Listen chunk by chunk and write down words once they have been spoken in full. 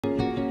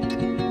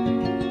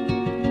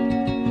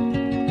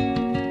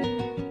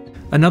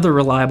Another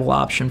reliable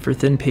option for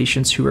thin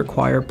patients who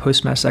require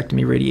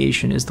post-mastectomy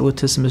radiation is the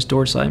Latissimus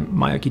dorsi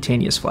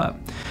myocutaneous flap.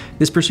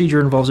 This procedure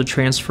involves a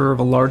transfer of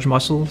a large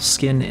muscle,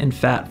 skin, and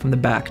fat from the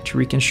back to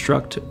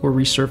reconstruct or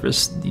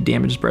resurface the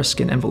damaged breast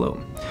skin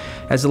envelope.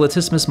 As the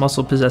latissimus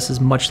muscle possesses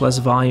much less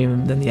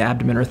volume than the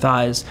abdomen or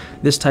thighs,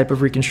 this type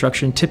of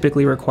reconstruction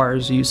typically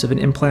requires the use of an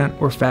implant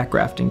or fat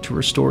grafting to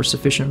restore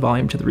sufficient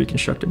volume to the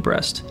reconstructed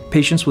breast.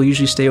 Patients will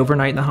usually stay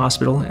overnight in the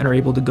hospital and are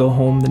able to go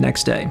home the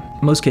next day.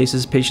 In most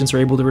cases, patients are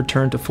able to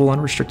return to full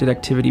unrestricted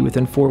activity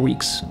within 4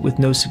 weeks, with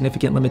no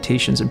significant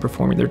limitations in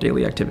performing their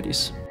daily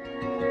activities.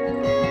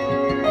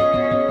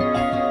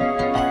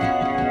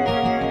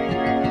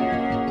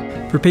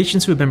 For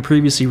patients who have been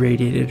previously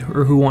radiated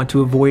or who want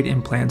to avoid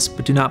implants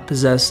but do not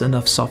possess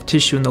enough soft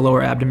tissue in the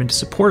lower abdomen to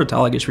support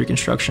autologous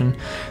reconstruction,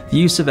 the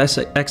use of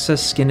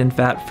excess skin and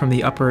fat from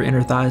the upper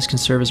inner thighs can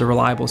serve as a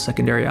reliable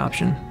secondary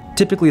option.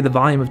 Typically, the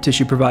volume of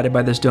tissue provided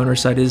by this donor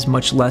site is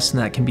much less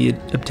than that can be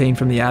obtained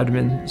from the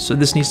abdomen, so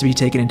this needs to be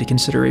taken into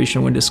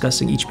consideration when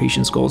discussing each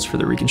patient's goals for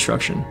the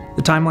reconstruction.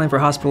 The timeline for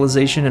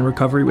hospitalization and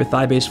recovery with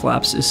thigh-based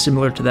flaps is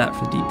similar to that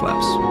for deep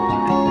flaps.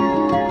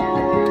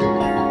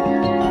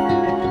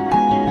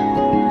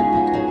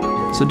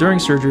 So during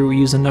surgery, we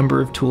use a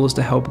number of tools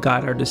to help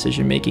guide our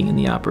decision-making in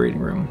the operating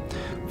room.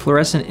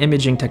 Fluorescent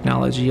imaging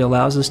technology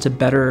allows us to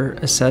better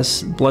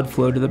assess blood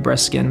flow to the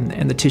breast skin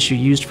and the tissue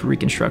used for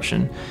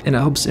reconstruction, and it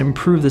helps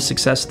improve the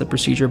success of the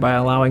procedure by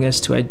allowing us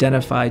to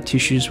identify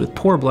tissues with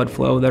poor blood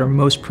flow that are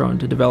most prone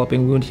to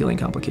developing wound healing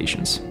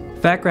complications.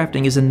 Fat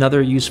grafting is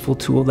another useful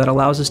tool that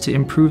allows us to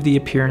improve the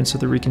appearance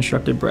of the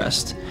reconstructed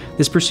breast.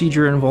 This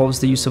procedure involves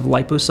the use of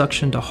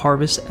liposuction to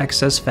harvest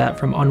excess fat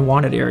from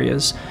unwanted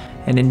areas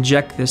and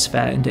inject this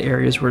fat into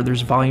areas where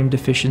there's volume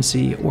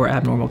deficiency or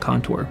abnormal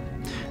contour.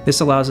 This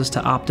allows us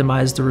to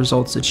optimize the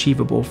results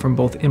achievable from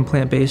both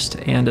implant-based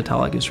and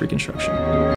autologous reconstruction.